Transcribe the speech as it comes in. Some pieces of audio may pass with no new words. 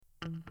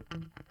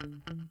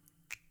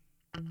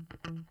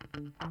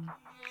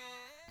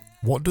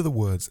What do the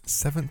words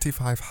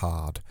 75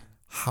 hard,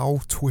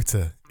 how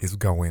Twitter is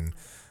going,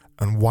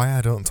 and why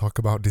I don't talk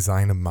about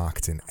design and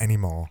marketing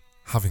anymore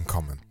have in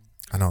common?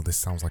 I know this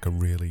sounds like a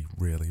really,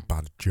 really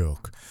bad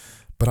joke,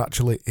 but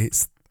actually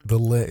it's the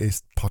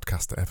latest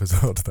podcast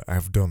episode that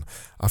I've done.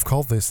 I've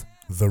called this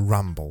The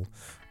Ramble.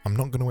 I'm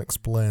not going to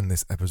explain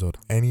this episode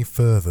any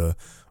further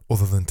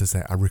other than to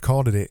say I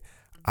recorded it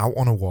out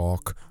on a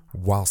walk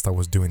whilst I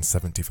was doing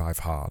 75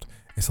 hard.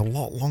 It's a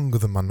lot longer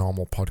than my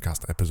normal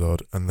podcast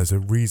episode, and there's a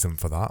reason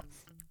for that,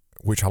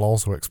 which I'll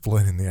also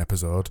explain in the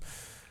episode.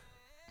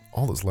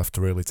 All that's left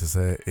really to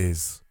say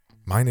is,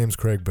 my name's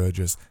Craig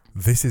Burgess,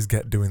 this is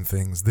Get Doing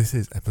Things, this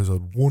is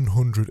episode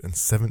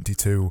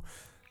 172,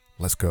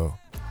 let's go.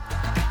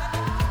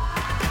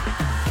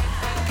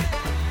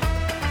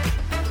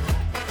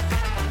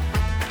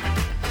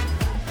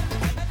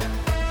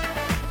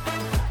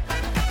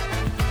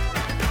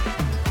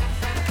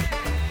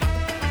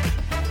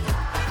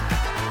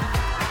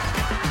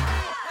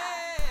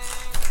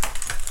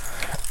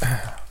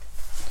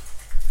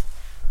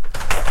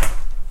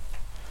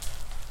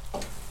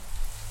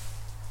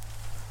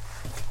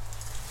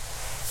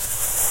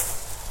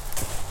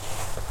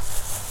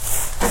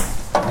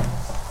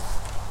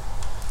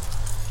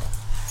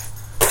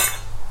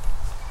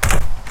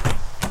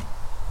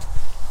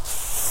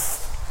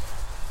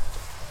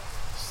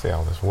 See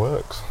how this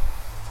works.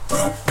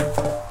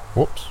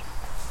 Whoops.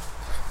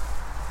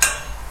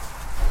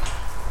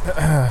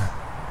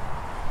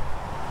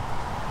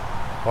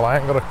 Well, I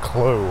ain't got a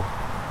clue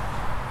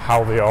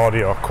how the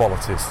audio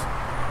quality's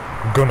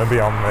gonna be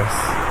on this.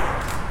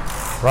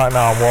 Right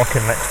now I'm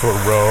walking next to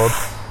a road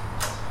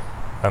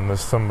and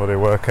there's somebody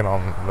working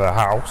on the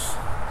house,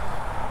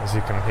 as you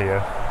can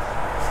hear.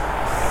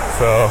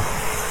 So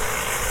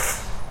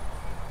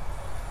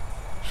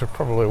I should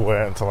probably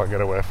wait until I get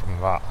away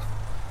from that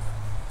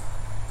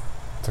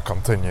to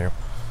continue.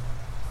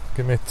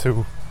 Give me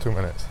two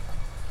minutes.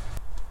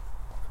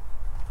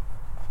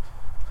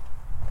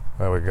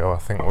 There we go. I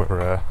think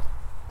we're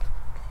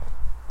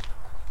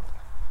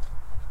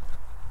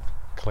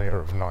clear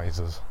of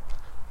noises.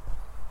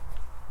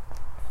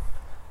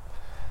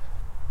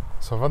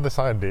 So I've had this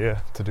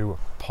idea to do a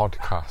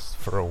podcast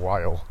for a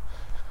while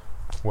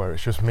where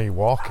it's just me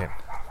walking.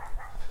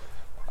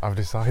 I've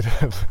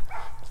decided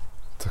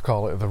to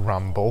call it The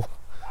Ramble,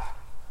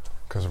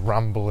 because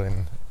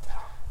rambling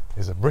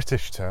is a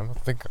British term. I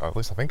think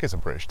it's a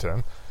British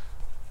term.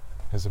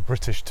 It's a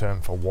British term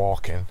for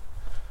walking,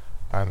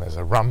 and there's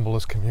a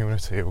ramblers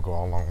community who go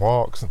on long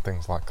walks and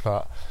things like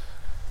that.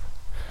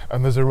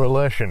 And there's a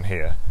relation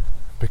here,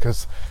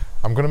 because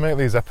I'm going to make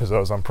these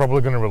episodes, I'm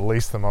probably going to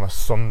release them on a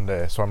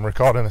Sunday, so I'm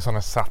recording this on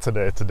a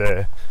Saturday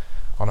today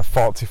on a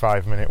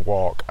 45-minute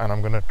walk, and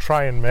I'm going to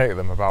try and make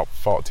them about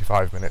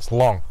 45 minutes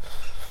long.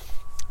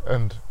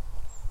 And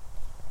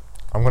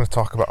I'm going to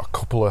talk about a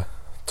couple of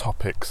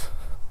topics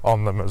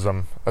on them as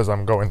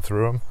I'm going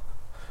through them.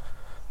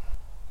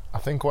 I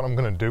think what I'm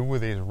going to do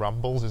with these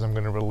rambles is I'm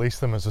going to release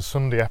them as a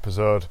Sunday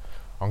episode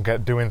on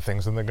Get Doing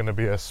Things, and they're going to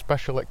be a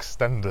special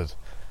extended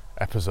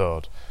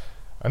episode.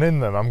 And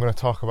in them I'm going to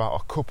talk about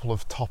a couple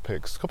of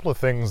topics, a couple of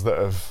things that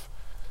have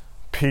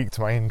piqued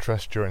my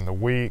interest during the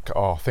week,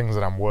 or things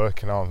that I'm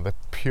working on. They're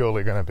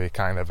purely going to be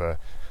kind of a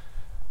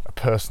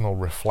personal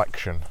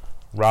reflection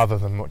rather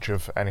than much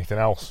of anything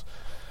else.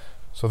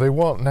 So they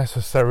won't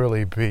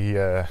necessarily be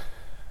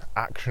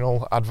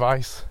actionable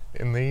advice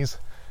in these,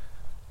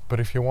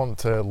 but if you want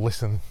to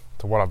listen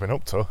to what I've been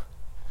up to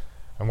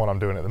and what I'm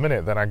doing at the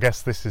minute, then I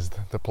guess this is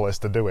the place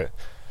to do it.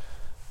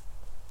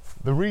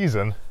 The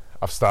reason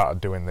I've started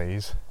doing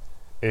these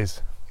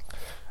is,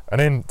 and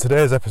in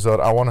today's episode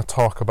I want to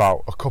talk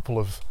about a couple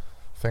of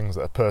things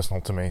that are personal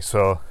to me.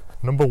 So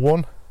number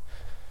one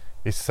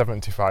is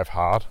 75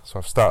 hard, so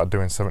I've started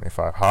doing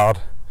 75 hard.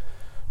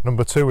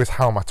 Number two is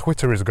how my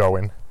Twitter is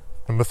going.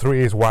 Number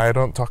three is why I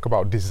don't talk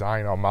about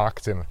design or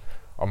marketing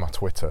on my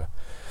Twitter.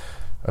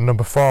 And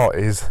number four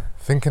is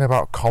thinking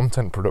about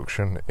content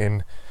production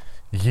in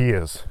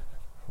years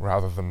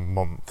rather than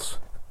months.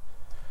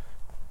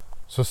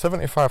 So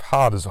 75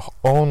 hard has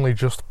only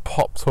just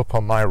popped up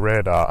on my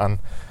radar, and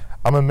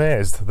I'm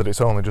amazed that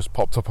it's only just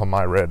popped up on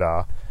my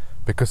radar,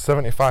 because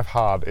 75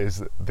 hard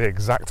is the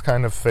exact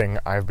kind of thing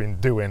I've been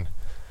doing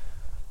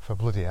for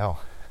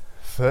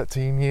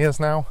 13 years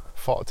now,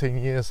 14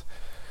 years,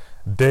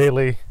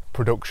 daily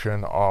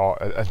production or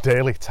a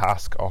daily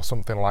task or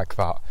something like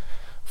that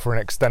for an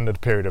extended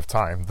period of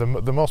time.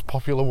 The most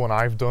popular one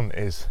I've done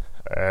is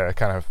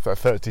kind of a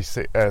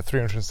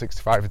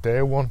 365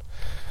 day one,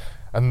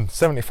 and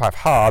 75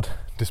 hard,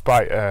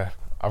 despite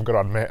I've got to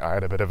admit I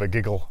had a bit of a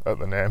giggle at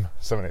the name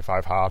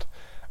 75 hard.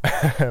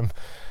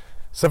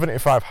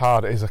 75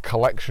 hard is a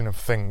collection of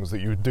things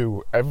that you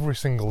do every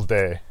single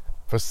day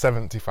for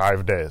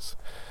 75 days.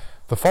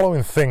 The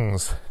following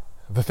things,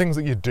 the things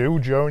that you do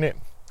during it,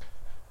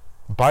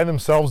 by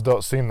themselves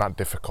don't seem that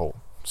difficult.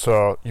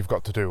 So you've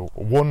got to do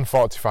one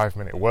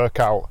 45-minute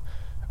workout,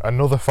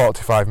 another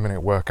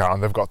 45-minute workout,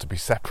 and they've got to be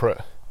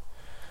separate.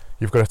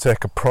 You've got to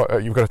take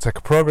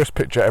a progress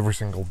picture every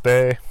single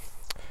day.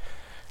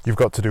 you've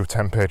got to do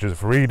 10 pages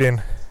of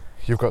reading,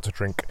 you've got to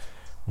drink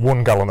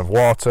 1 gallon of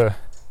water,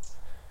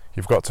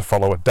 you've got to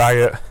follow a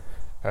diet,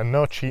 and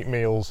no cheat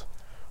meals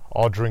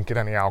or drinking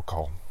any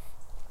alcohol.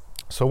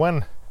 So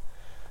when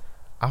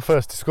I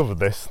first discovered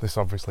this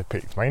obviously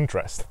piqued my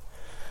interest.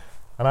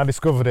 And I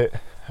discovered it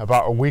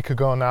about a week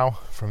ago now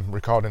from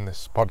recording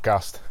this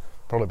podcast,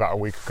 probably about a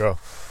week ago.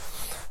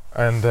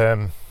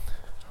 And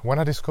when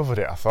I discovered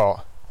it, I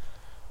thought,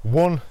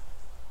 one,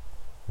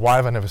 why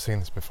have I never seen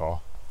this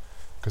before?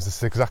 Because this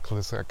is exactly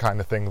the kind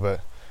of thing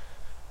that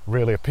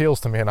really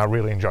appeals to me and I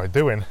really enjoy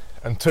doing.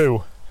 And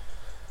two,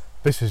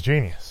 this is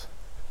genius.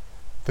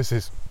 This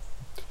is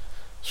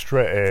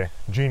straight A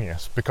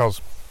genius,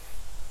 because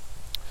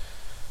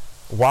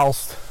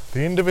whilst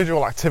the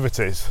individual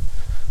activities,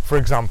 for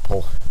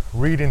example,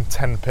 reading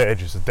 10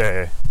 pages a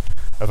day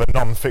of a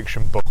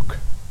non-fiction book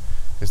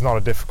is not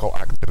a difficult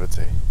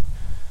activity.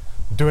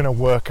 Doing a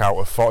workout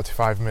of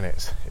 45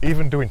 minutes,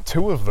 even doing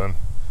 2 of them,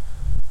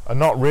 are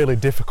not really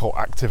difficult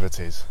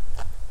activities.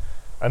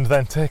 And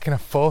then taking a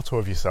photo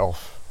of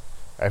yourself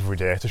every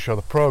day to show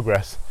the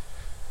progress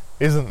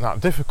isn't that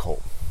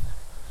difficult.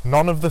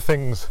 None of the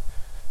things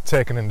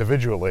taken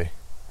individually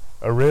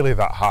are really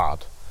that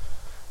hard.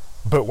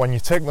 But when you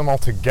take them all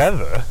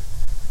together,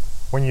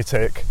 when you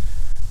take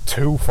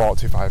 2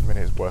 45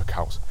 minutes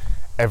workouts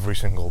every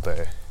single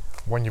day,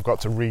 when you've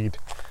got to read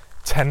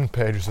 10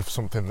 pages of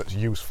something that's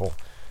useful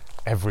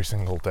every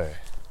single day,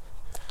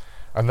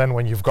 and then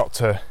when you've got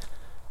to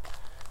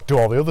do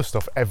all the other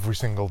stuff every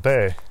single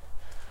day,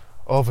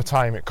 over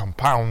time it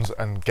compounds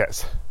and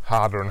gets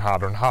harder and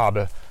harder and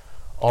harder,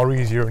 or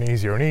easier and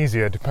easier and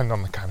easier, depending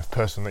on the kind of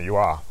person that you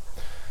are.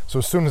 So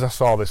as soon as I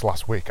saw this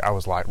last week, I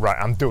was like, right,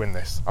 I'm doing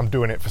this. I'm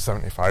doing it for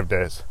 75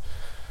 days.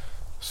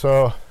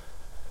 So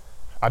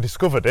I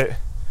discovered it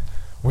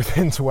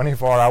within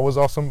 24 hours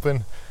or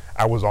something.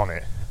 I was on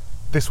it.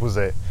 This was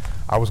it.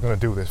 I was going to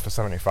do this for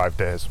 75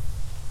 days.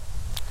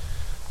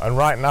 And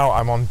right now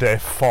I'm on day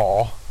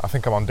 4. I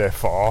think I'm on day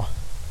 4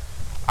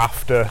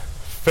 after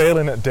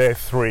failing at day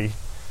 3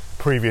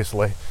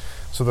 previously.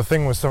 So the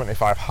thing with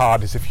 75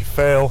 hard is if you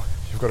fail,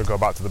 you've got to go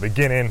back to the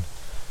beginning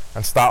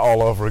and start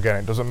all over again.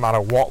 It doesn't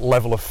matter what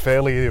level of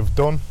failure you've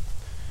done.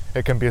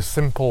 It can be as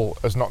simple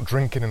as not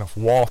drinking enough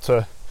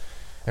water.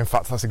 In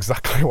fact, that's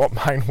exactly what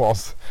mine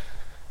was.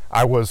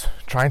 I was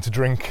trying to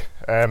drink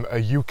a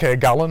UK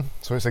gallon,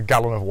 so it's a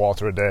gallon of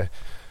water a day.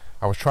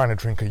 I was trying to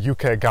drink a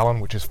UK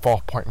gallon, which is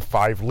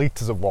 4.5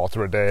 litres of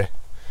water a day.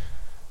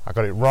 I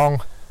got it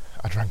wrong.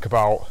 I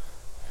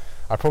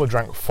probably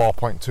drank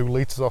 4.2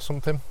 litres or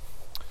something.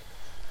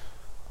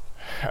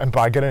 And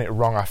by getting it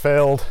wrong, I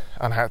failed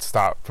and I had to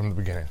start from the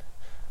beginning.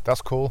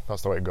 That's cool,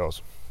 that's the way it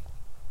goes.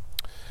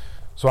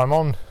 So I'm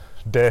on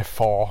day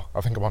 4,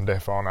 I think I'm on day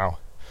 4 now,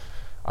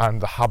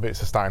 and the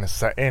habits are starting to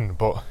set in,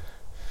 but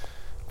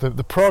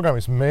the program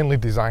is mainly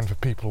designed for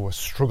people who are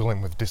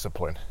struggling with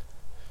discipline.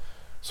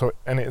 So,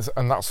 and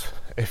that's,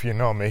 if you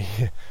know me,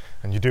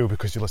 and you do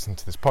because you listen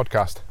to this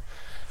podcast,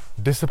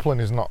 discipline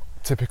is not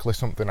typically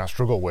something I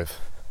struggle with.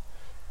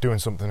 Doing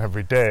something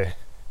every day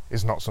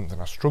is not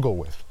something I struggle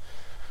with.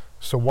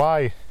 So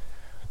why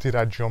did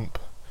I jump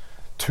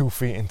 2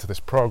 feet into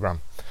this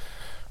program?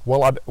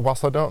 Well,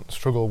 whilst I don't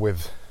struggle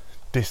with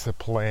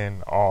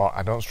discipline, or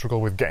I don't struggle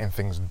with getting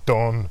things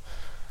done,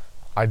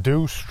 I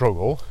do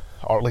struggle,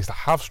 or at least I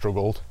have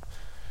struggled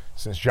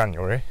since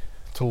January,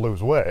 to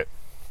lose weight.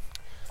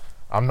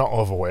 I'm not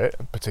overweight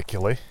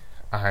particularly.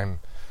 I'm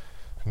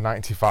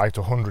 95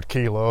 to 100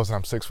 kilos and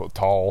I'm 6 foot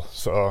tall,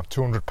 so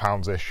 200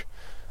 pounds ish,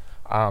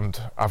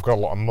 and I've got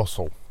a lot of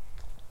muscle.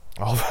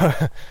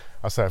 Although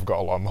I say I've got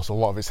a lot of muscle, a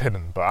lot of it's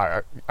hidden,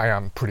 but I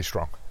am pretty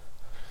strong.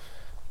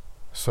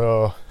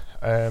 So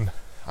I'm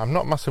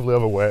not massively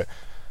overweight.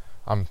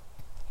 I'm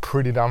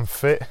pretty damn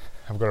fit.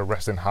 I've got a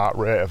resting heart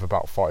rate of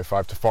about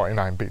 45 to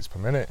 49 beats per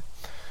minute.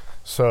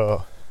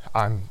 So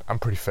I'm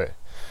pretty fit.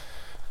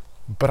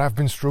 But I've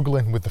been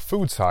struggling with the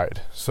food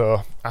side.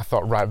 So I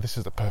thought, right, this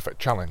is the perfect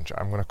challenge.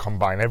 I'm going to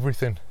combine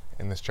everything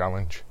in this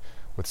challenge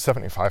with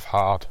 75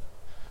 hard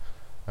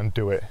and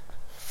do it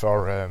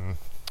for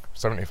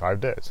 75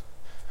 days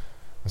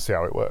and see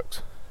how it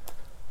works.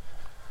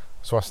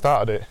 So I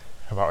started it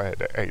about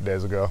 8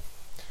 days ago,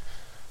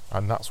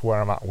 and that's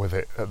where I'm at with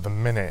it at the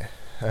minute.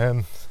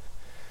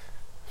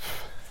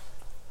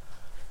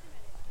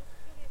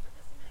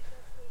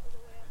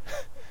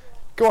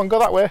 Go on, go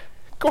that way.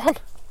 Go on.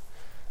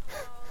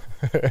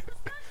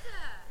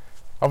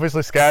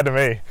 Obviously scared of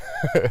me.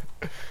 You're not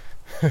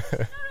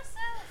yourself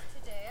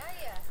today, are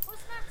you?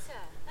 What's the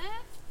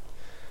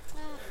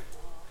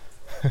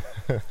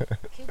matter?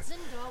 Kids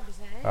and dogs,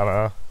 eh? I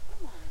know.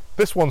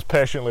 This one's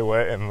patiently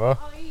waiting though.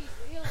 Oh,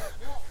 he'll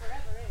walk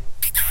forever,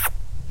 eh?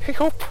 Hey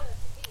up.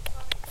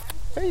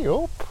 Hey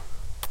up.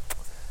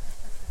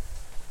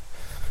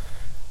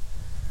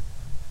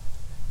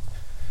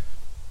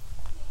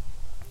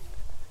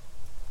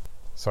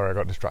 Sorry, I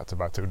got distracted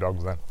by 2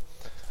 dogs then.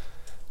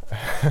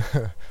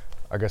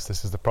 I guess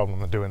this is the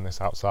problem of doing this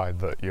outside,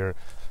 that you're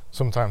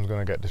sometimes going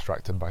to get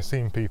distracted by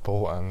seeing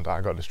people, and I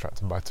got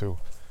distracted by two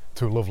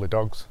lovely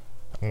dogs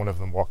and one of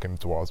them walking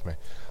towards me.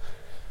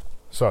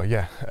 So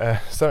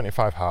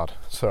 75 hard.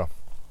 So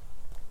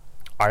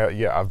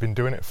I've been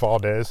doing it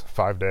 5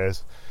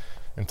 days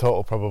in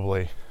total,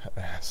 probably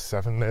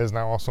 7 days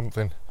now or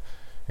something,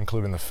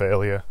 including the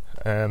failure.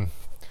 There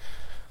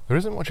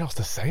isn't much else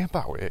to say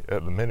about it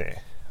at the minute.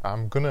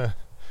 The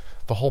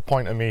whole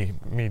point of me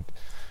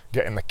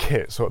getting the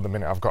kit, so at the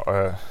minute I've got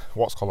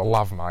what's called a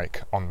lav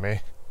mic on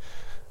me,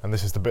 and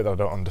this is the bit that I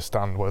don't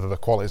understand whether the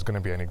quality is going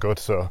to be any good,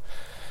 so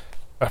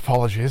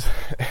apologies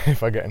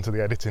if I get into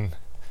the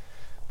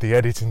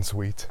editing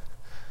suite,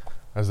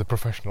 as the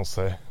professionals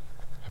say.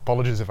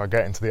 Apologies if I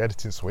get into the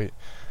editing suite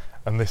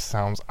and this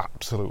sounds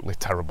absolutely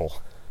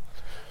terrible.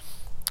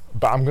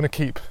 But I'm going to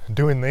keep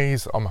doing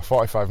these on my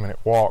 45-minute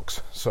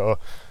walks. So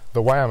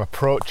the way I'm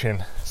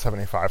approaching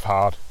 75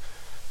 hard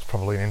is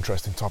probably an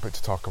interesting topic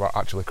to talk about,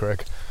 actually,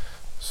 Craig.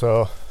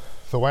 So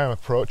the way I'm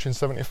approaching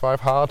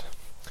 75 hard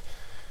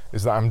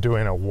is that I'm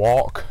doing a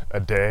walk a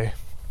day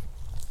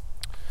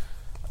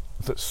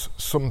that's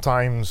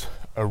sometimes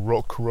a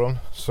ruck run,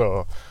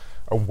 so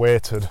a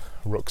weighted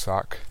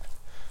rucksack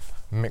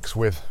mixed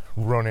with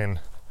running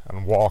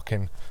and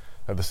walking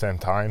at the same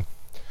time.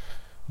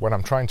 When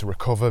I'm trying to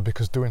recover,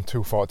 because doing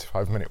 2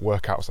 45-minute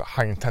workouts at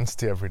high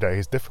intensity every day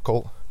is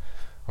difficult.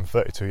 I'm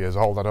 32 years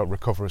old, I don't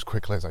recover as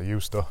quickly as I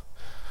used to.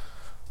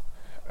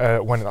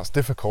 When that's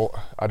difficult,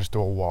 I just do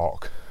a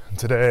walk. And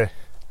today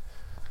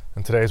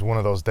is one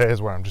of those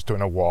days where I'm just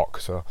doing a walk.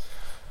 So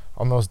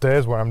on those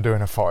days where I'm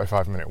doing a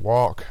 45-minute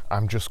walk,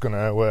 I'm just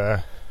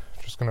gonna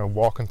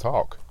walk and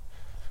talk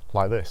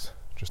like this.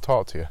 Just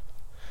talk to you.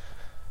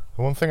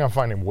 The one thing I'm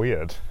finding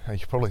weird, and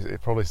you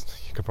could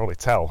probably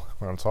tell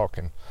when I'm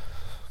talking,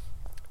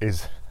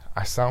 is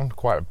I sound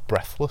quite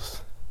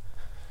breathless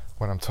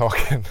when I'm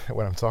talking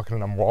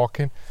and I'm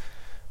walking,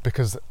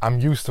 because I'm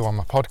used to, on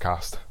my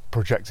podcast,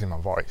 projecting my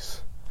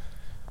voice.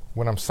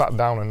 When I'm sat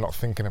down and not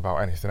thinking about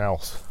anything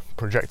else,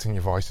 projecting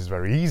your voice is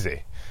very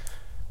easy.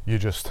 You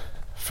just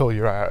fill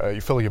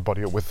your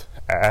body up with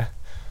air,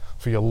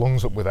 fill your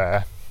lungs up with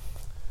air,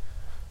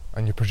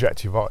 and you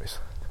project your voice.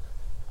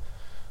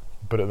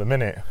 But at the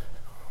minute,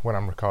 when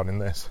I'm recording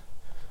this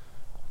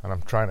and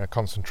I'm trying to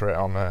concentrate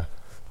on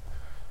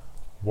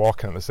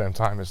walking at the same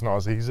time, it's not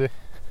as easy.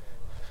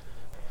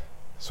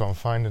 So I'm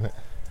finding it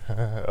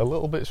a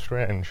little bit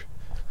strange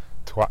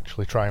to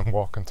actually try and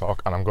walk and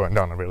talk, and I'm going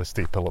down a really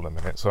steep hill at the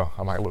minute, so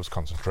I might lose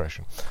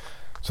concentration.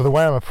 So the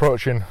way I'm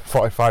approaching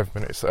 45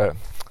 minutes at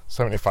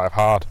 75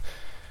 hard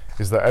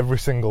is that every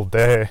single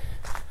day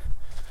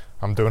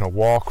I'm doing a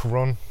walk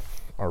run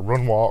or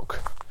run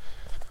walk.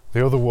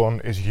 The other one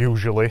is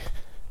usually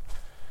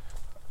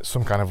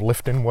some kind of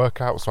lifting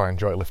workout, so I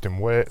enjoy lifting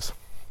weights.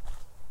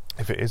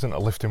 If it isn't a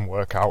lifting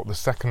workout, the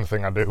second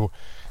thing I do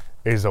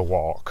is a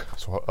walk,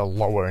 so a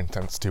lower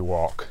intensity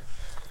walk,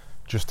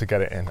 just to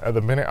get it in. At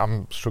the minute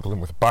I'm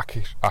struggling with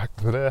put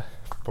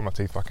my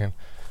teeth back in.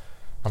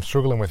 I'm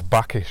struggling with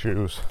back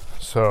issues,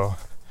 so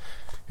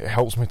it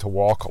helps me to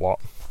walk a lot.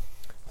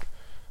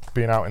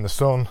 Being out in the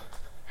sun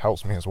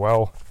helps me as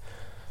well.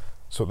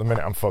 So at the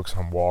minute I'm focusing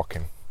on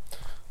walking.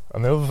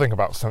 And the other thing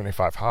about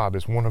 75 hard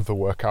is one of the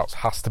workouts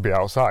has to be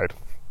outside.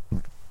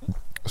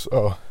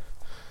 So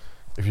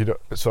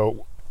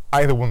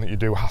either one that you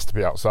do has to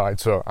be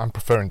outside. So I'm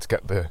preferring to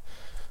get the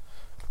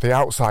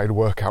outside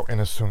workout in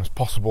as soon as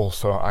possible,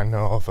 so I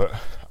know that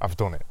I've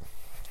done it.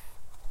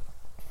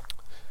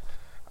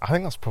 I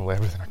think that's probably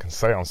everything I can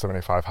say on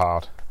 75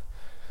 hard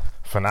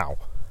for now.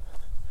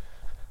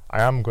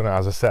 I am going to,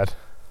 as I said,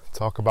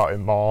 talk about it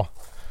more,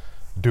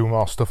 do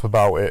more stuff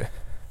about it,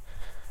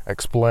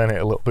 explain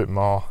it a little bit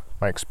more,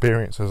 my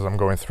experiences as I'm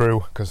going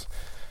through, because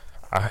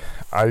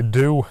I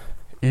do,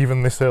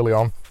 even this early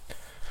on,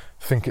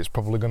 think it's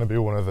probably going to be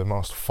one of the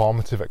most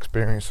formative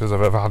experiences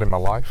I've ever had in my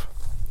life.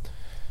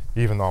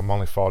 Even though I'm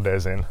only 4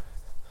 days in,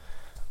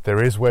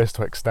 there is ways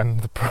to extend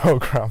the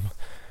program.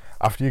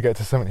 After you get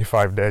to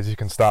 75 days, you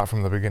can start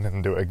from the beginning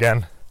and do it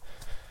again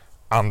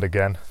and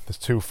again. There's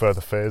 2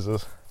 further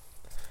phases.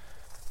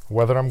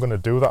 Whether I'm going to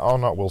do that or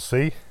not, we'll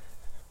see.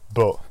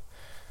 But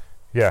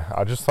yeah,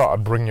 I just thought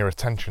I'd bring your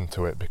attention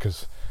to it,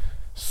 because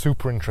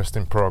super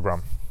interesting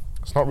program.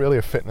 It's not really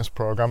a fitness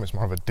program, it's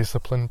more of a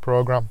discipline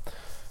program,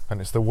 and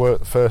it's the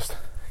first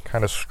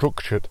kind of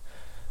structured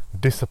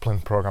discipline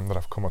program that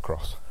I've come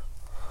across.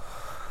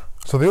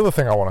 So the other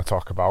thing I want to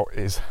talk about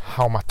is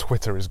how my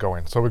Twitter is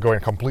going. So we're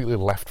going completely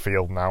left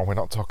field now. We're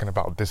not talking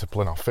about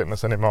discipline or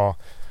fitness anymore.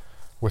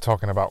 We're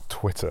talking about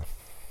Twitter.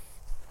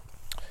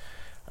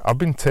 I've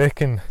been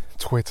taking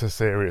Twitter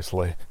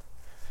seriously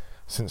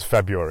since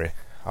February.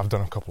 I've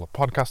done a couple of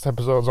podcast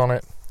episodes on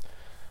it,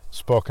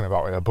 spoken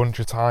about it a bunch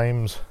of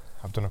times.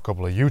 I've done a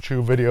couple of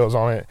YouTube videos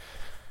on it.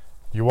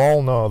 You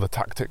all know the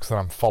tactics that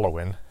I'm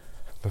following,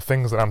 the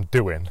things that I'm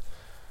doing,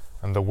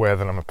 and the way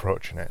that I'm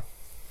approaching it.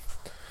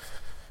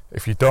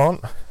 If you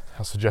don't,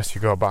 I suggest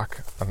you go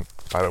back, and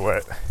by the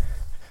way,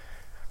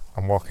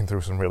 I'm walking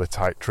through some really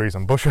tight trees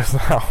and bushes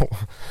now.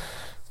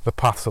 The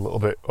path's a little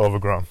bit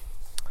overgrown.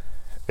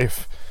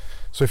 If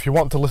you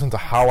want to listen to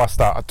how I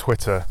started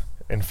Twitter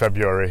in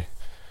February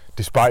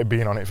despite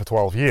being on it for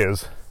 12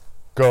 years,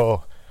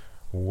 go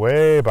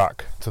way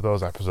back to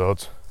those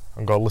episodes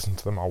and go listen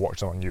to them or watch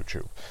them on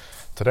YouTube.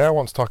 Today I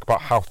want to talk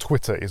about how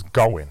Twitter is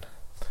going.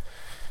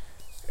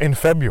 In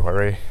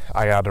February,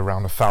 I had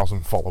around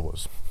 1,000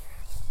 followers.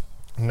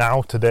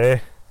 Now,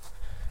 today,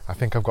 I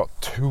think I've got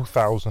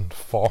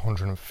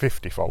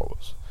 2,450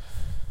 followers.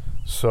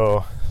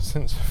 So,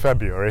 since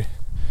February,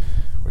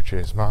 which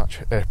is March,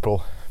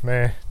 April,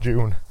 May,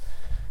 June,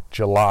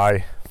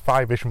 July,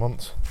 5-ish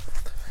months,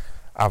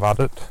 I've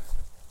added,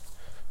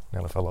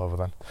 nearly fell over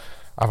then,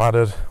 I've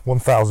added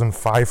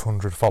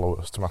 1,500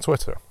 followers to my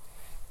Twitter,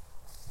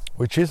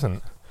 which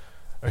isn't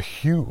a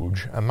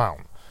huge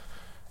amount.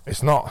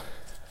 It's not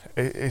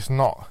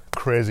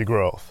crazy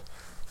growth.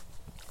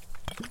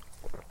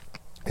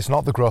 It's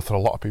not the growth that a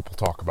lot of people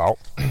talk about,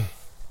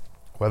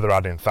 whether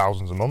adding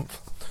thousands a month,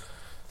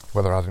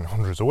 whether adding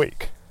hundreds a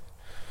week.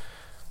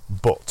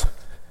 But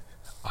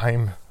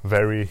I'm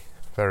very,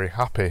 very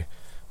happy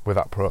with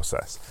that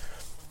process.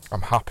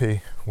 I'm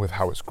happy with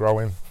how it's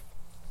growing.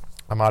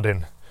 I'm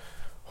adding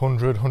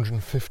 100,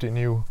 150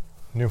 new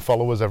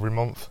followers every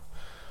month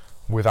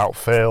without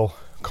fail,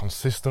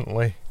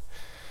 consistently.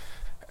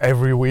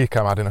 Every week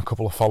I'm adding a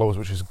couple of followers,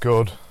 which is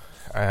good,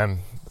 and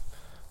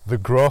the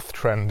growth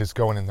trend is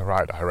going in the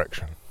right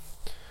direction.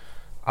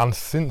 And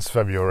since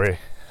February,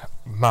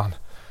 man,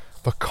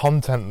 the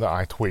content that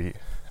I tweet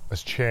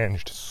has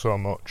changed so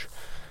much.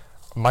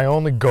 My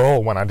only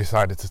goal when I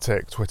decided to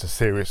take Twitter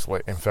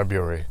seriously in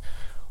February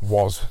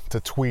was to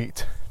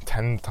tweet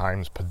 10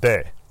 times per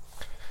day.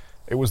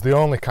 It was the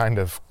only kind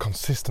of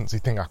consistency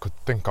thing I could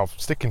think of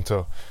sticking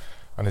to.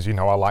 And as you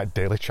know, I like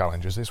daily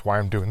challenges. It's why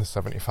I'm doing the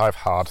 75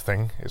 hard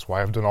thing. It's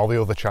why I've done all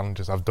the other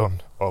challenges I've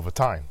done over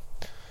time.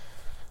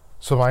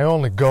 So my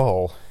only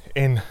goal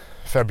in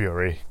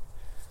February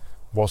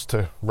was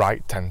to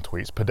write 10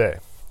 tweets per day.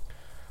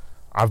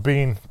 I've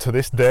been, to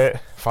this date,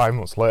 5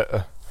 months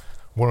later,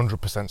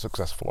 100%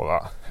 successful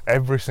at that.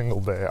 Every single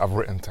day I've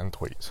written 10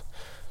 tweets.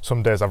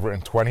 Some days I've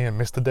written 20 and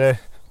missed a day,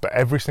 but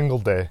every single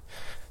day,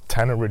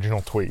 10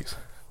 original tweets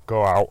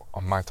go out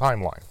on my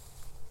timeline.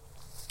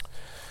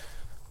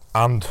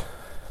 And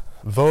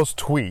those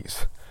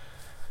tweets,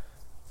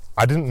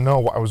 I didn't know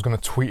what I was going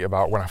to tweet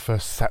about when I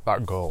first set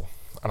that goal.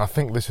 And I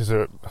think this is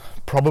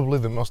probably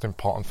the most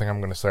important thing I'm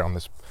going to say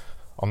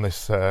on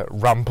this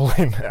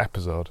rambling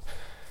episode.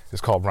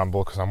 It's called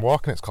Ramble because I'm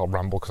walking. It's called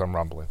Ramble because I'm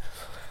rambling.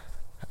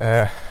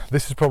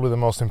 This is probably the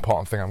most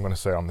important thing I'm going to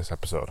say on this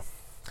episode.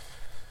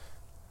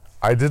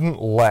 I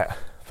didn't let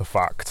the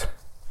fact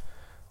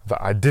that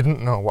I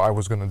didn't know what I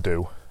was going to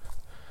do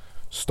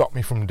stop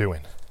me from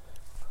doing.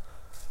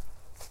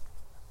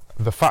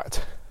 The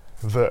fact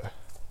that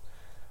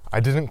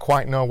I didn't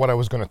quite know what I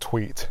was going to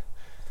tweet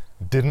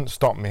didn't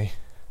stop me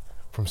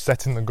from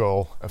setting the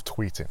goal of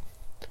tweeting.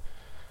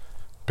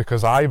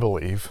 Because I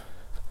believe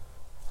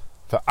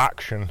that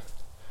action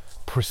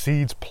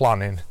precedes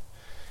planning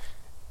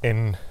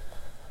in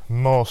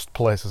most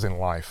places in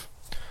life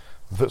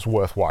that's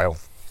worthwhile.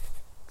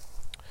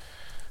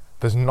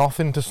 There's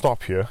nothing to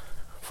stop you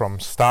from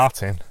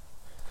starting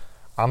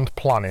and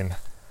planning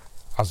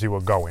as you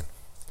were going.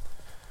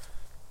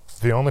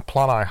 The only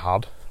plan I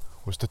had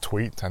was to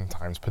tweet 10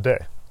 times per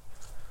day.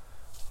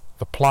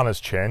 The plan has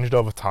changed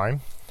over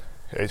time.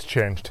 It's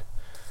changed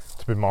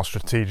to be more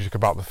strategic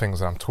about the things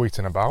that I'm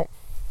tweeting about.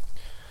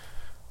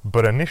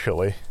 But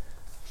initially,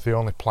 the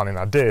only planning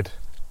I did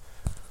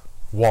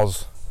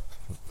was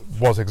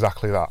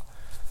exactly that.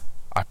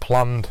 I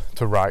planned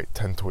to write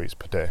 10 tweets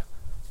per day.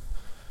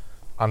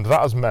 And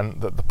that has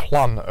meant that the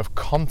plan of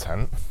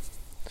content,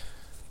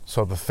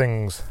 so the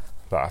things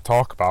that I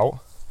talk about,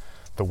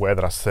 the way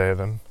that I say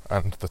them,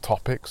 and the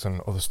topics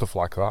and other stuff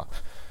like that,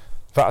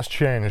 that has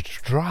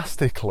changed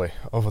drastically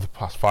over the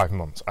past 5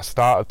 months. I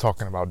started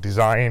talking about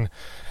design,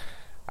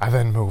 I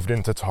then moved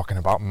into talking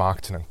about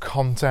marketing and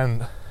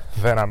content,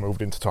 then I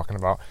moved into talking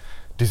about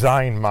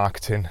design,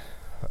 marketing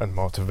and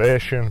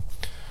motivation.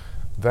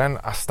 Then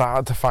I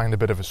started to find a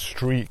bit of a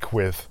streak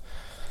with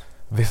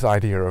this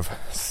idea of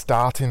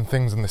starting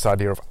things and this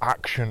idea of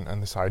action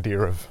and this idea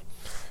of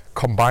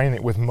combining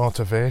it with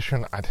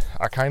motivation.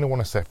 I kind of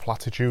want to say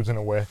platitudes in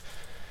a way,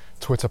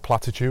 Twitter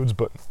platitudes,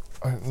 but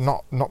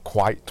not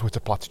quite Twitter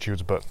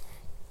platitudes, but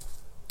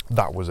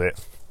that was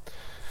it.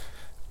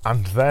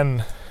 And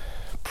then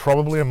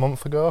probably a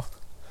month ago,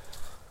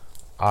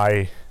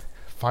 I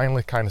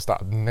finally kind of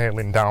started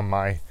nailing down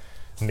my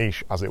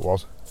niche, as it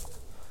was,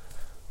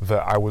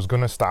 that I was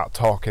going to start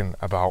talking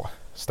about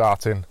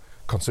starting,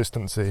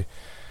 consistency,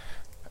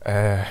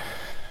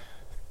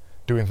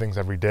 doing things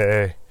every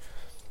day,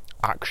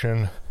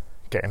 action,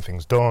 getting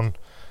things done,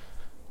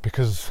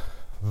 because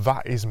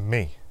that is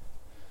me.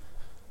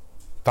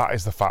 That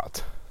is the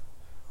fact.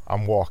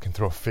 I'm walking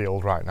through a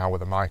field right now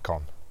with a mic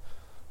on,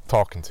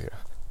 talking to you.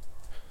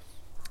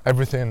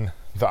 Everything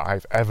that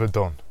I've ever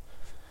done,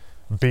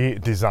 be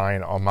it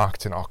design or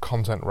marketing or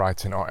content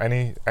writing or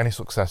any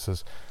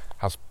successes,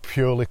 has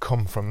purely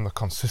come from the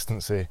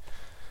consistency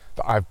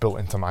that I've built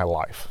into my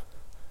life.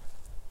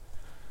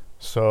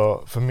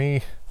 So for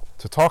me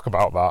to talk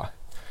about that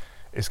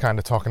is kind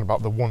of talking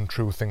about the one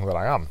true thing that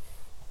I am.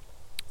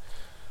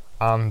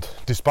 And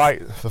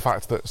despite the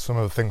fact that some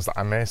of the things that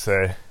I may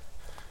say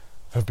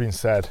have been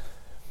said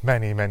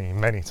many, many,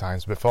 many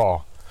times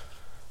before,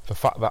 the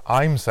fact that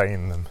I'm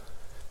saying them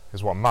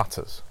is what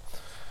matters.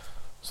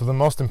 So the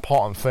most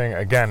important thing,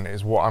 again,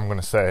 is what I'm going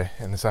to say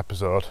in this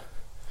episode,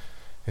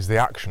 is the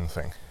action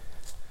thing.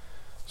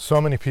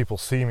 So many people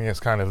see me as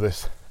kind of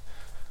this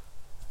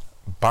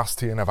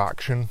bastion of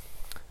action,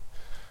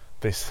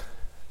 this,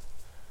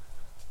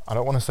 I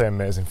don't want to say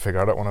amazing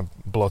figure, I don't want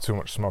to blow too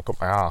much smoke up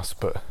my arse,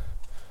 but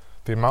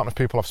the amount of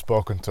people I've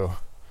spoken to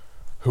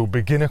who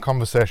begin a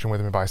conversation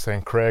with me by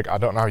saying, Craig, I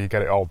don't know how you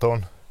get it all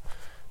done.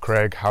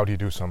 Craig, how do you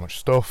do so much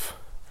stuff?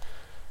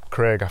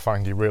 Craig, I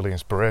find you really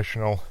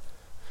inspirational.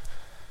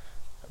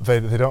 They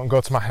don't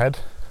go to my head,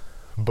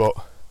 but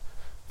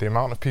the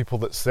amount of people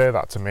that say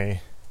that to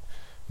me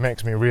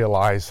makes me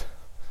realise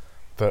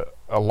that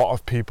a lot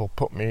of people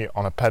put me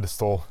on a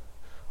pedestal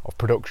of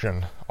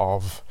production,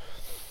 of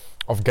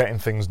getting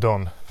things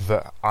done,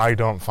 that I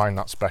don't find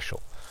that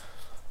special.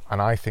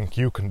 And I think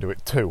you can do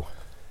it too,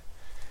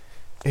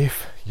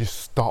 if you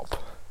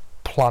stop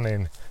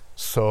planning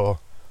so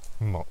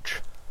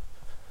much.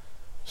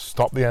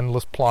 Stop the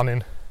endless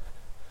planning,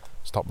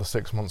 stop the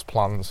 6 months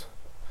plans,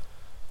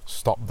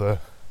 stop the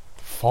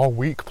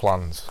 4-week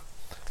plans.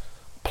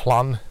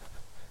 Plan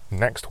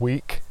next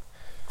week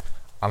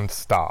and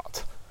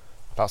start.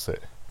 That's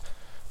it.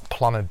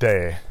 Plan a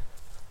day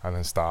and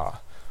then start.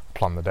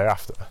 Plan the day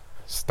after.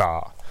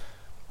 Start.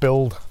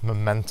 Build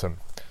momentum.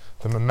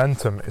 The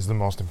momentum is the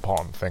most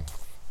important thing.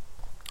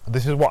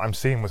 This is what I'm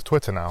seeing with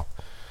Twitter now.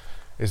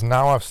 Is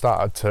now I've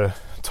started to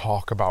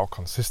talk about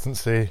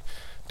consistency,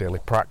 daily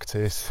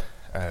practice,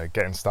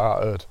 getting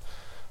started,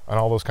 and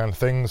all those kind of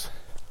things.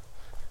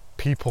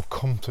 People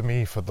come to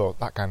me for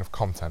that kind of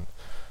content.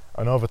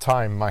 And over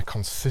time, my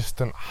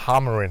consistent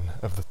hammering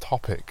of the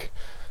topic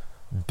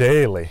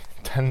daily,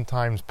 10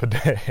 times per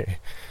day,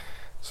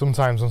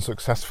 sometimes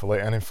unsuccessfully,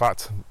 and in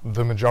fact,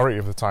 the majority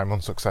of the time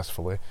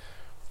unsuccessfully,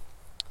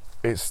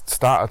 it's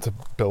started to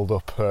build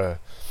up a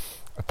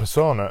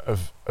persona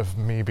of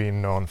me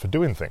being known for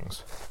doing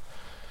things,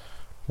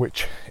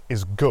 which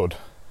is good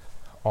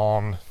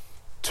on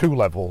 2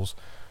 levels,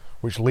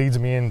 which leads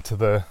me into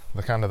the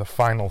kind of the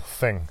final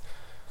thing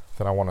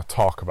that I want to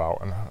talk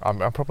about. And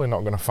I'm probably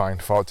not going to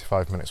find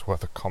 45 minutes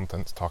worth of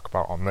content to talk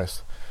about on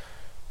this.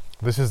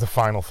 This is the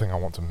final thing I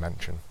want to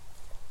mention.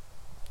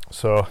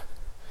 So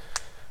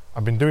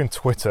I've been doing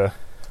Twitter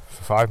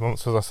for 5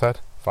 months, as I said,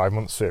 5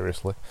 months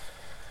seriously,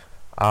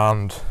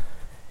 and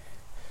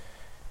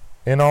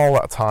in all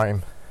that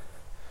time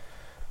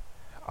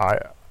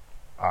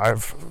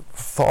I've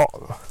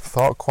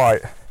thought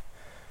quite,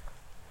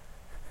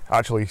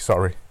 actually,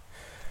 sorry,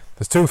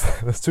 there's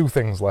two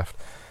things left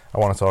I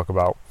want to talk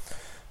about.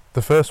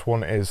 The first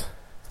one is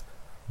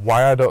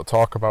why I don't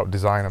talk about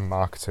design and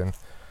marketing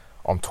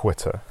on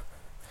Twitter,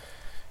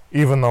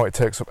 even though it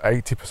takes up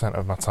 80%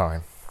 of my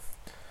time.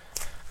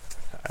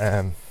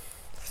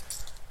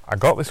 I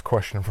got this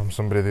question from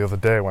somebody the other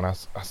day when I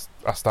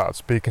started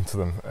speaking to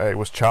them. It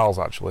was Charles,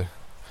 actually,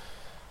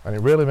 and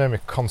it really made me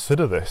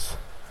consider this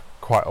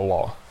quite a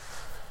lot,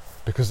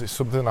 because it's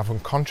something I've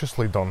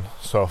unconsciously done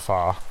so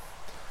far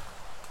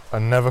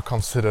and never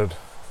considered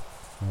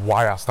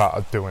why I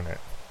started doing it.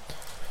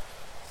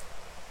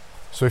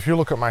 So if you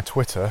look at my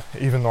Twitter,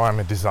 even though I'm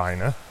a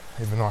designer,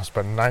 even though I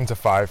spend 9 to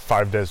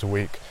 5 days a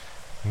week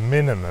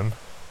minimum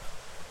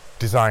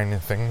designing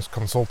things,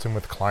 consulting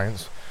with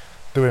clients,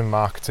 doing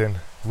marketing,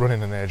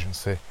 running an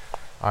agency,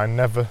 I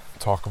never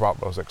talk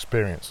about those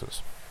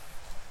experiences.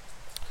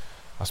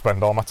 I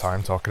spend all my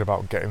time talking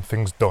about getting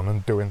things done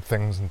and doing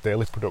things and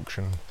daily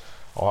production,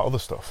 all that other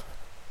stuff.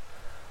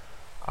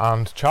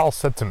 And Charles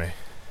said to me,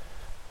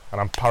 and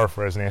I'm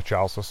paraphrasing here,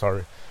 Charles, so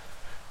sorry,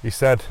 he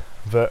said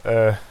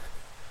that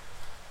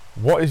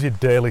what is your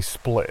daily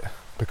split?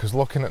 Because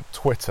looking at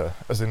Twitter,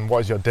 as in what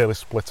is your daily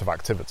split of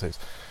activities,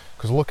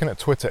 because looking at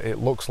Twitter, it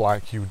looks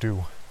like you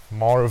do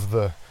more of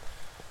the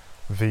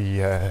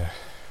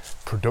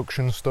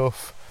production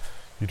stuff,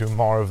 you do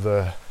more of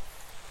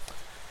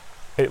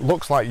it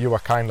looks like you are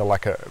kind of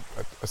like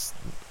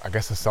I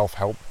guess a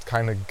self-help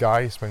kind of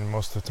guy, spending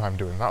most of the time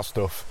doing that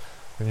stuff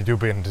than you do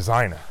being a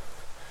designer.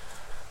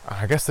 And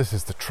I guess this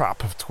is the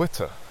trap of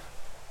Twitter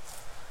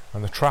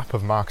and the trap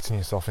of marketing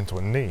yourself into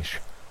a niche.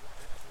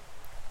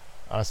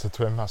 I said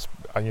to him, I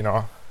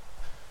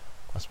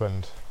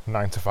spend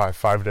 9 to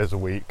 5 days a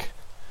week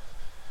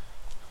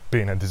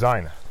being a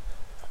designer,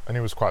 and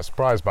he was quite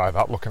surprised by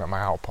that, looking at my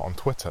output on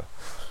Twitter.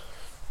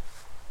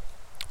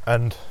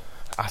 And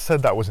I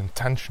said that was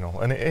intentional,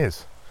 and it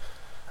is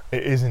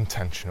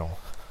intentional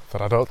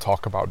that I don't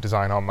talk about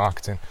design or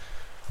marketing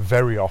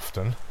very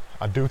often.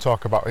 I do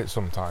talk about it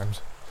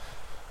sometimes,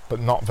 but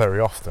not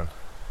very often.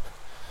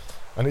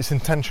 And it's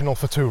intentional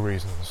for 2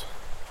 reasons.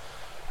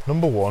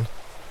 Number one,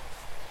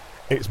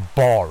 it's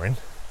boring,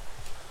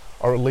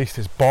 or at least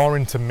it's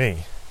boring to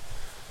me.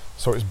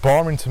 So it's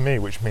boring to me,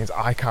 which means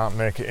I can't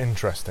make it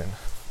interesting.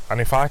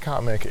 And if I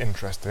can't make it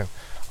interesting,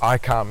 I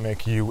can't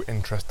make you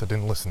interested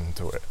in listening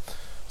to it,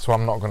 so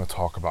I'm not going to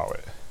talk about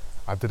it.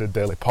 I did a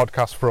daily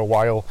podcast for a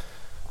while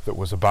that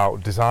was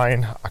about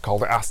design. I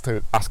called it Ask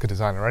a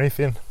Designer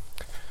Anything.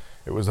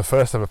 It was the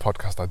first ever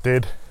podcast I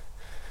did,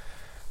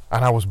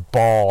 and I was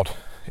bored.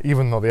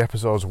 Even though the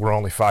episodes were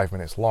only 5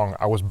 minutes long,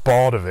 I was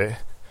bored of it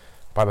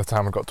by the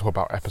time I got to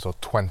about episode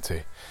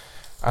 20,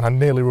 and I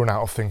nearly run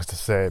out of things to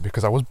say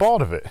because I was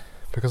bored of it,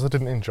 because I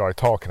didn't enjoy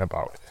talking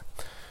about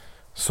it.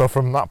 So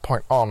from that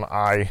point on,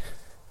 I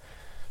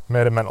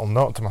made a mental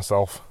note to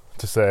myself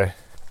to say,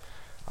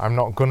 I'm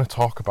not going to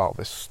talk about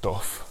this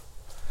stuff.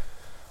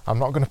 I'm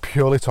not going to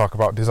purely talk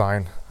about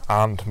design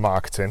and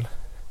marketing.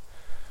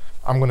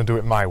 I'm going to do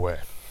it my way.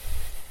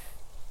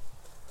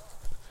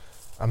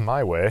 And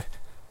my way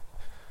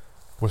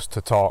was to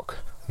talk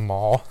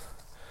more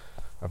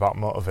about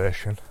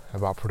motivation,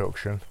 about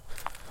production,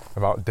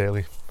 about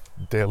daily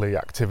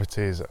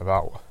activities,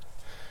 about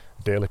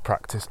daily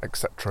practice,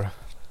 etc.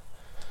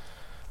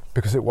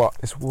 Because it's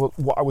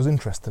what I was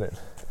interested in.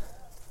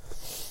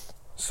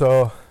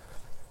 So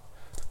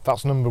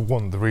that's number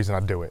one, the reason I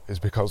do it is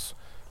because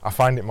I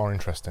find it more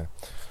interesting.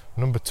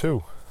 Number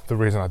two, the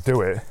reason I do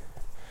it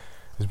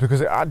is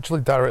because it actually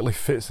directly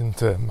fits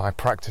into my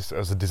practice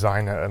as a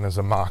designer and as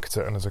a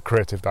marketer and as a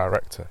creative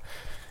director.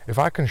 If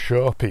I can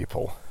show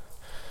people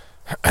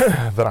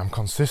that I'm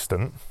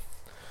consistent,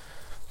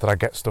 that I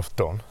get stuff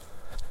done,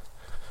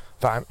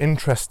 that I'm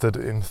interested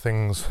in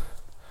things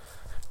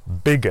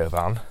bigger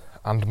than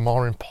and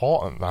more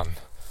important than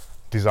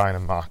design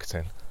and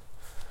marketing,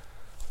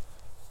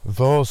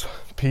 those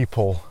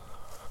people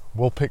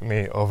will pick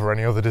me over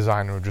any other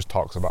designer who just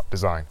talks about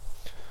design.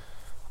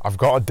 I've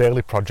got a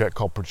daily project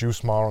called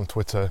Produce More on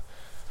Twitter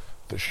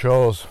that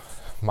shows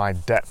my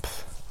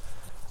depth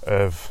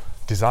of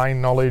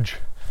design knowledge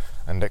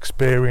and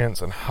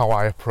experience and how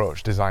I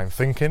approach design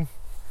thinking.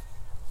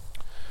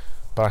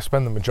 But I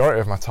spend the majority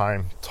of my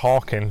time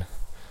talking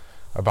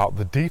about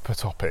the deeper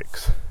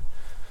topics,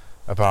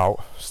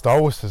 about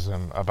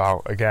stoicism,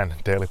 about, again,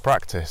 daily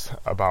practice,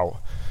 about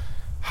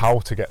how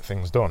to get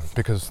things done,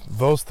 because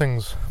those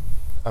things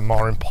are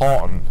more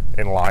important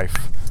in life.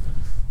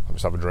 Let me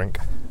just have a drink.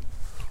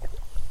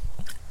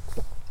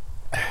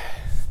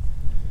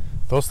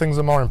 Those things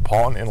are more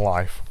important in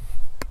life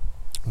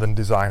than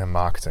design and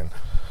marketing.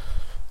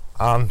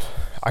 And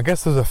I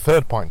guess there's a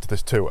third point to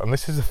this too, and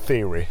this is a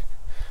theory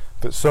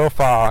that so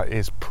far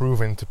is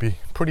proven to be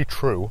pretty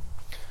true,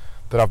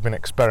 that I've been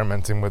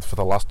experimenting with for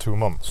the last 2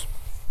 months.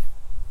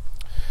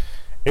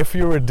 If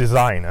you're a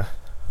designer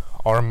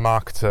or a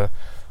marketer,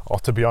 or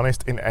to be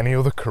honest, in any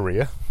other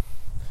career,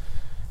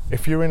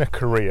 if you're in a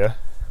career,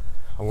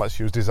 and let's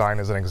use design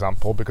as an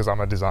example because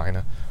I'm a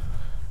designer,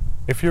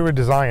 if you're a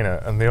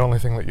designer and the only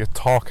thing that you're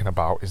talking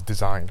about is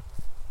design,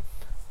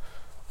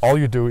 all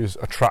you do is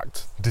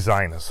attract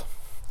designers.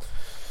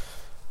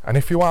 And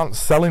if you aren't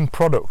selling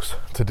products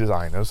to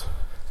designers,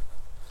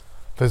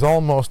 there's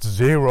almost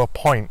 0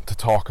 point to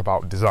talk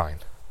about design,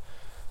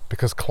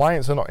 because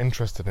clients are not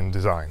interested in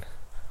design.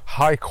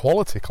 High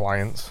quality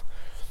clients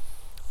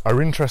are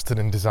interested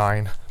in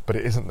design, but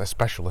it isn't their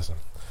specialism.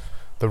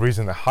 The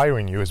reason they're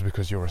hiring you is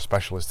because you're a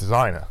specialist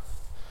designer.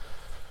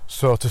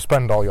 So to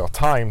spend all your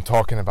time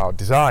talking about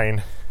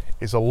design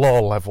is a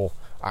low level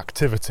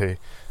activity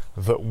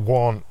that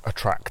won't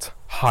attract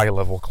high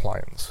level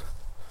clients.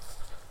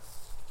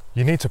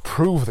 You need to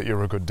prove that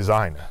you're a good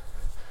designer.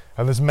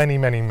 And there's many,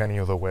 many, many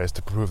other ways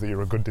to prove that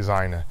you're a good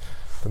designer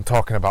than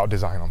talking about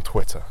design on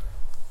Twitter.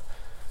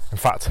 In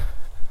fact,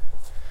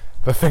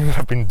 the thing that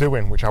I've been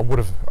doing, which I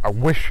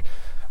wish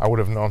I would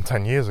have known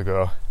 10 years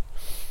ago,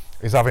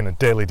 is having a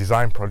daily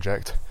design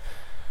project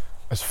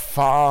has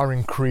far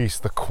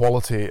increased the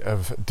quality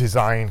of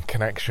design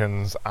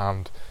connections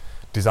and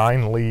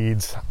design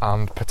leads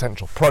and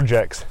potential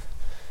projects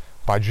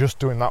by just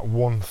doing that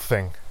one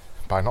thing,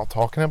 by not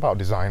talking about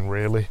design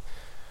really,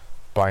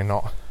 by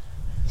not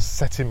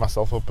setting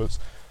myself up as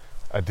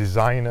a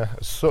designer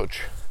as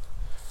such.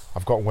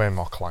 I've got way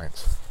more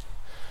clients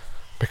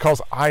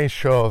because I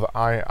show that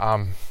I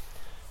am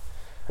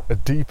a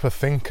deeper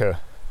thinker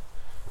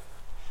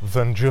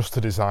than just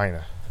a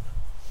designer.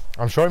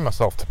 I'm showing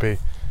myself to be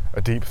a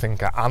deep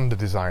thinker and a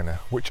designer,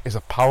 which is a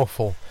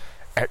powerful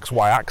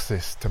XY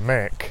axis to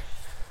make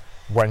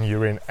when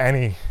you're in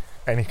any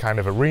kind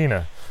of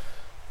arena.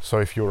 So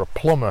if you're a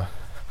plumber,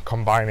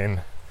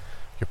 combining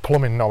your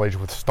plumbing knowledge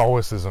with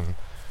stoicism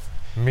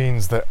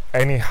means that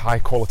any high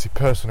quality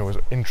person who is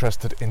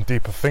interested in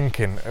deeper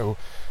thinking, who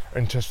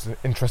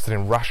interested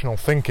in rational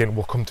thinking,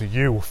 will come to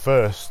you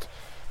first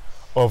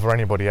over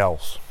anybody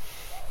else.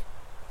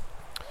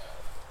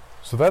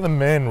 So they're the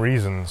main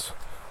reasons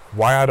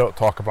why I don't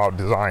talk about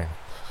design.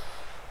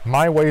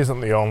 My way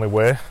isn't the only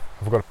way.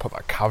 I've got to put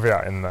that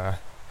caveat in there.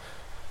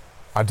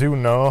 I do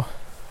know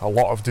a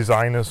lot of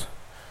designers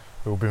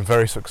who have been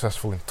very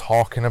successful in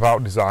talking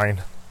about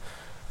design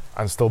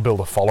and still build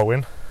a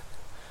following.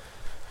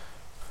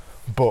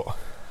 But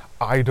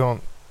I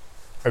don't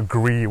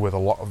agree with a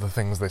lot of the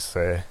things they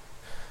say.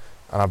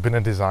 And I've been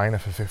a designer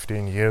for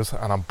 15 years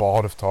and I'm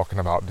bored of talking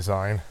about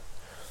design.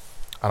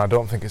 and I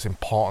don't think it's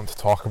important to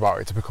talk about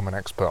it to become an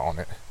expert on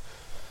it.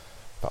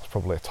 That's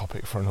probably a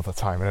topic for another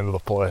time in another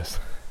place.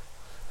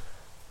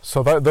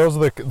 So those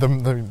are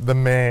the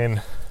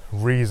main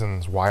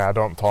reasons why I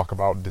don't talk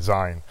about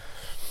design.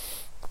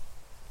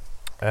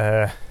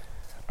 And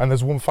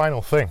there's one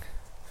final thing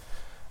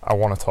I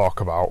want to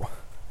talk about,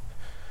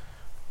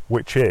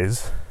 which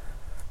is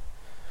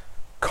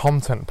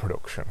content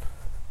production,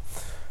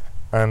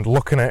 and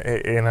looking at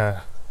it in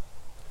a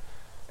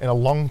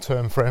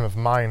long-term frame of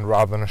mind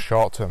rather than a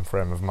short-term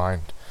frame of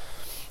mind.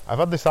 I've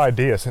had this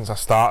idea since I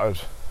started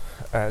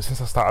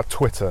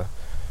Twitter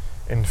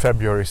in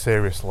February,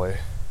 seriously.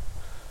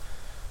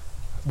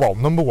 Well,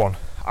 number one,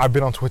 I've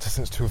been on Twitter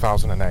since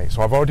 2008,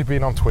 so I've already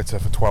been on Twitter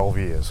for 12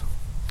 years.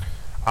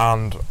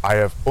 And I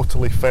have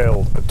utterly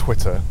failed at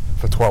Twitter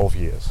for 12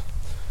 years.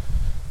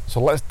 So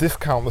let's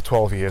discount the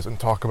 12 years and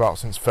talk about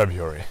since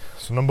February.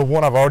 So number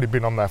one, I've already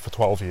been on there for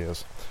 12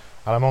 years,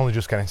 and I'm only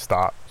just getting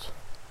started.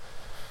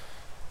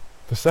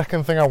 The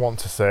second thing I want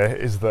to say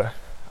is that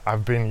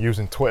I've been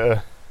using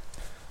Twitter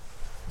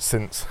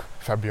since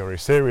February,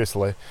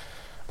 seriously,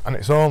 and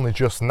it's only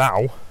just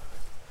now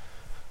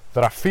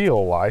that I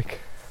feel like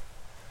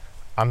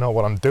I know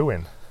what I'm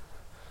doing.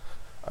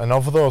 And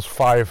over those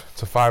 5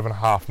 to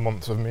 5.5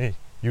 months of me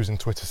using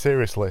Twitter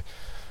seriously,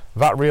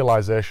 that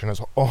realisation has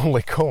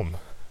only come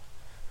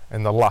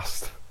in the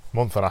last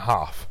month and a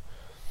half.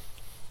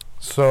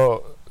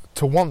 So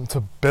to want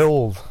to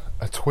build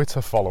a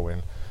Twitter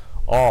following,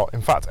 or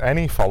in fact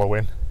any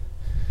following,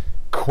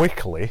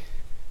 quickly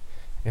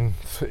in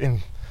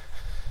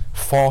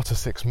 4 to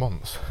 6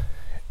 months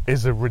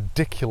is a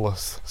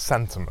ridiculous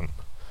sentiment.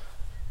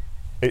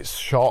 It's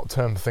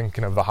short-term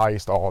thinking of the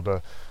highest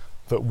order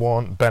that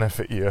won't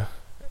benefit you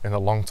in a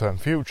long-term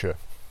future.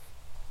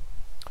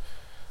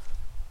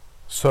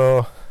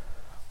 So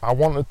I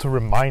wanted to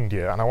remind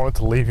you, and I wanted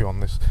to leave you on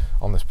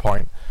this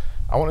point.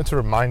 I wanted to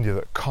remind you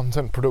that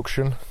content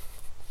production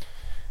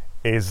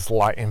is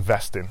like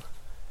investing.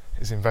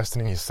 It's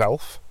investing in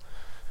yourself.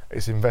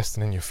 It's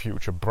investing in your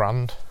future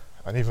brand.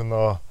 And even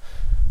though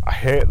I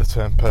hate the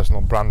term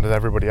personal brand as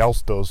everybody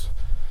else does,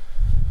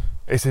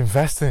 it's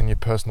investing in your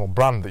personal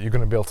brand that you're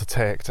going to be able to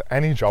take to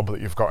any job that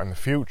you've got in the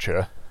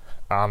future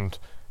and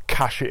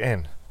cash it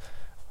in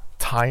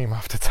time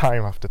after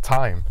time after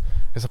time.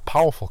 It's a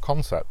powerful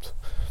concept,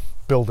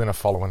 building a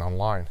following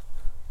online.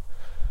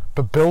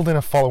 But building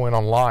a following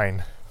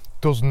online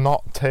does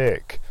not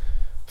take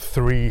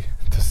 3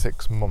 to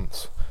 6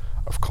 months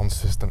of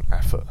consistent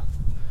effort.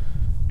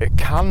 It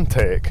can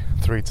take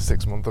 3 to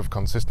 6 months of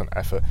consistent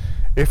effort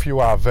if you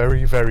are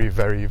very, very,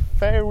 very,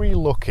 very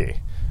lucky.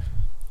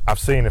 I've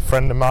seen a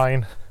friend of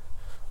mine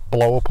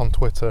blow up on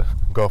Twitter,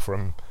 go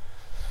from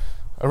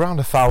around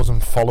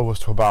 1,000 followers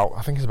to about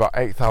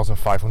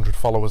 8,500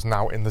 followers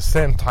now in the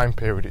same time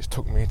period it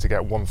took me to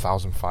get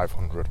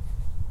 1,500.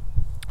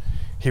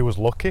 He was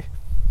lucky.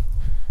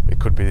 It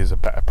could be he's a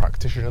better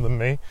practitioner than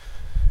me.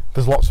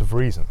 There's lots of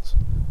reasons.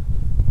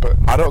 But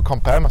I don't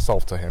compare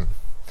myself to him.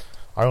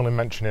 I only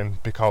mention him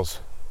because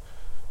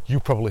you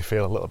probably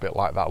feel a little bit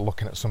like that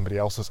looking at somebody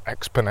else's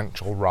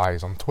exponential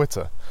rise on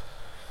Twitter.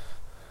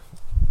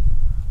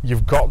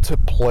 You've got to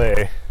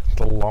play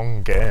the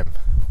long game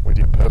with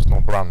your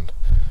personal brand.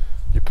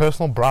 Your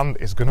personal brand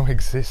is going to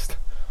exist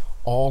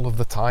all of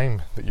the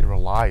time that you're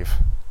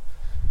alive.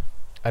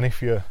 And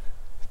if you're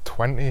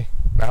 20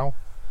 now,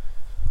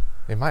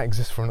 it might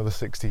exist for another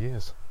 60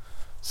 years,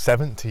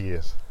 70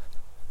 years.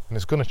 And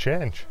it's going to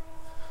change.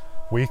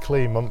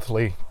 Weekly,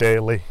 monthly,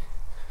 daily,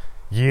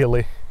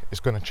 yearly,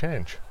 it's going to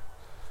change.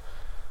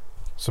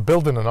 So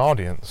building an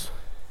audience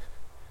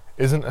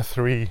isn't a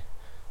 3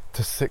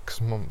 to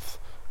 6 month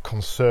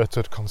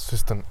concerted,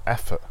 consistent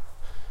effort.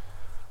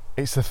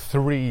 It's a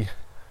 3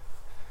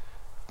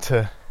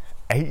 to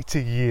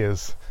 80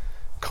 years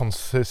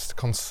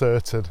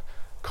concerted,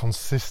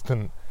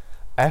 consistent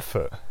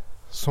effort.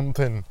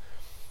 Something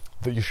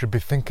that you should be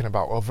thinking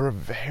about over a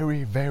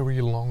very, very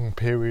long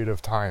period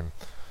of time.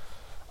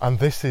 And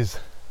this is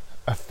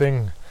a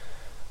thing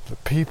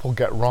that people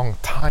get wrong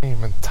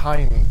time and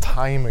time and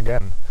time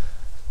again,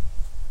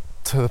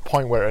 to the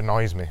point where it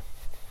annoys me.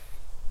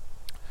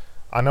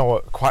 I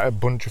know quite a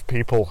bunch of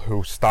people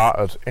who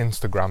started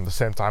Instagram the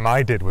same time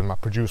I did with my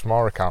Produce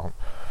More account.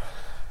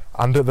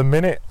 And at the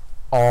minute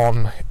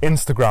on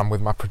Instagram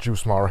with my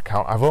Produce More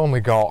account, I've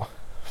only got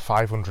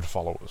 500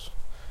 followers.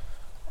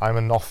 I'm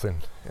a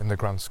nothing in the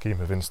grand scheme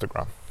of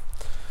Instagram.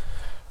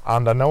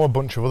 And I know a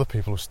bunch of other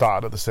people who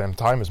started at the same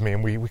time as me,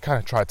 and we kind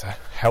of tried to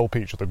help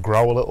each other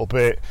grow a little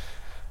bit,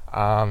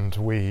 and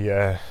we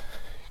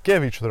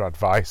gave each other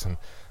advice and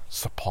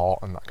support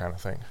and that kind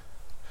of thing.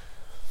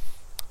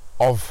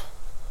 Of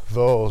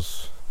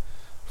those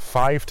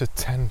 5 to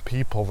 10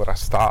 people that I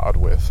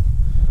started with,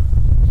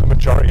 the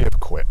majority have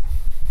quit.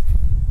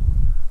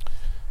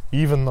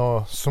 Even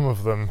though some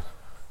of them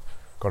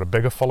got a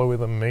bigger following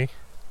than me,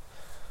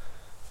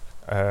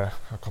 a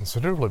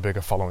considerably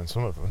bigger following,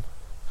 some of them,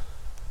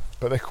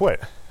 but they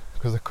quit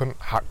because they couldn't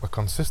hack the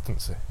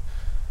consistency.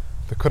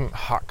 They couldn't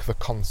hack the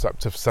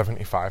concept of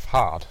 75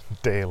 hard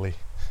daily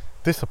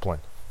discipline.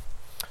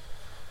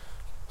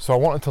 So I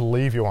wanted to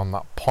leave you on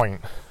that point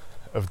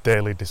of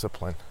daily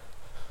discipline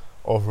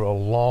over a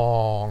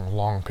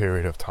long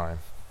period of time.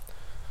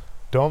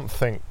 Don't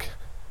think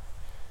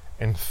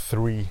in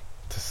 3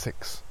 to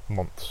 6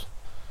 months.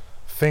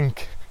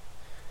 Think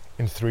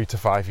in 3 to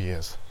 5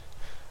 years.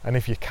 And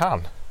if you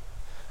can,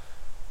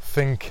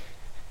 think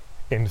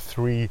in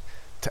 3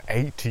 to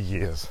 80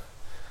 years.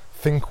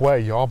 Think where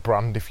your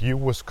brand, if you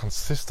was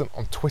consistent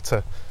on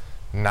Twitter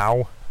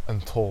now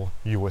until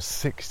you were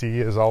 60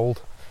 years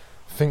old,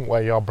 think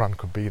where your brand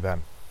could be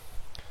then.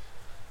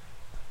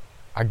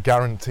 I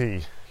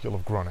guarantee you'll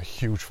have grown a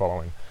huge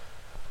following,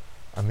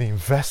 and the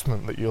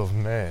investment that you'll have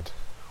made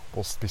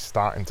will be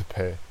starting to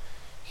pay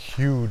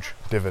huge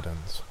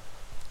dividends.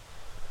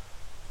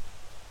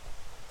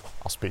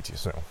 I'll speak to you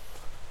soon.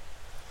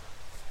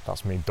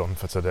 That's me done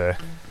for today.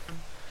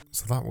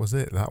 So that was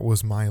it. That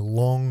was my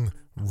long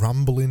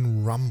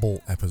rambling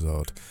ramble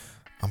episode.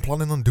 I'm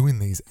planning on doing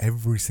these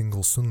every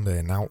single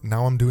Sunday. Now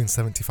I'm doing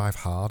 75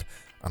 hard,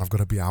 and I've got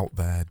to be out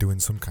there doing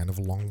some kind of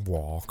long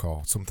walk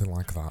or something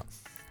like that.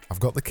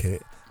 I've got the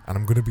kit, and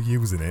I'm going to be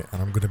using it,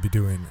 and I'm going to be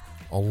doing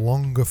a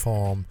longer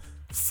form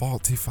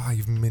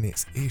 45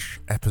 minutes-ish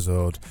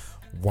episode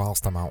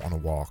whilst I'm out on a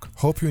walk.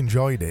 Hope you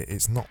enjoyed it.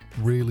 It's not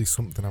really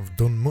something I've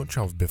done much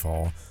of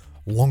before,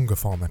 longer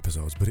form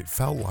episodes, but it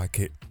felt like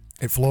it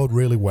flowed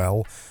really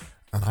well,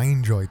 and I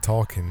enjoyed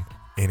talking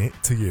in it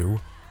to you,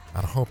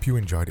 and I hope you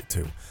enjoyed it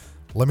too.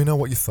 Let me know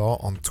what you thought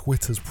on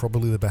Twitter's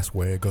probably the best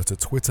way. Go to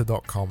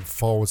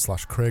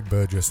twitter.com/Craig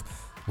Burgess.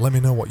 Let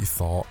me know what you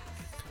thought,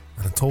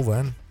 and until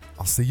then,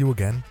 I'll see you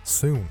again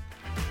soon.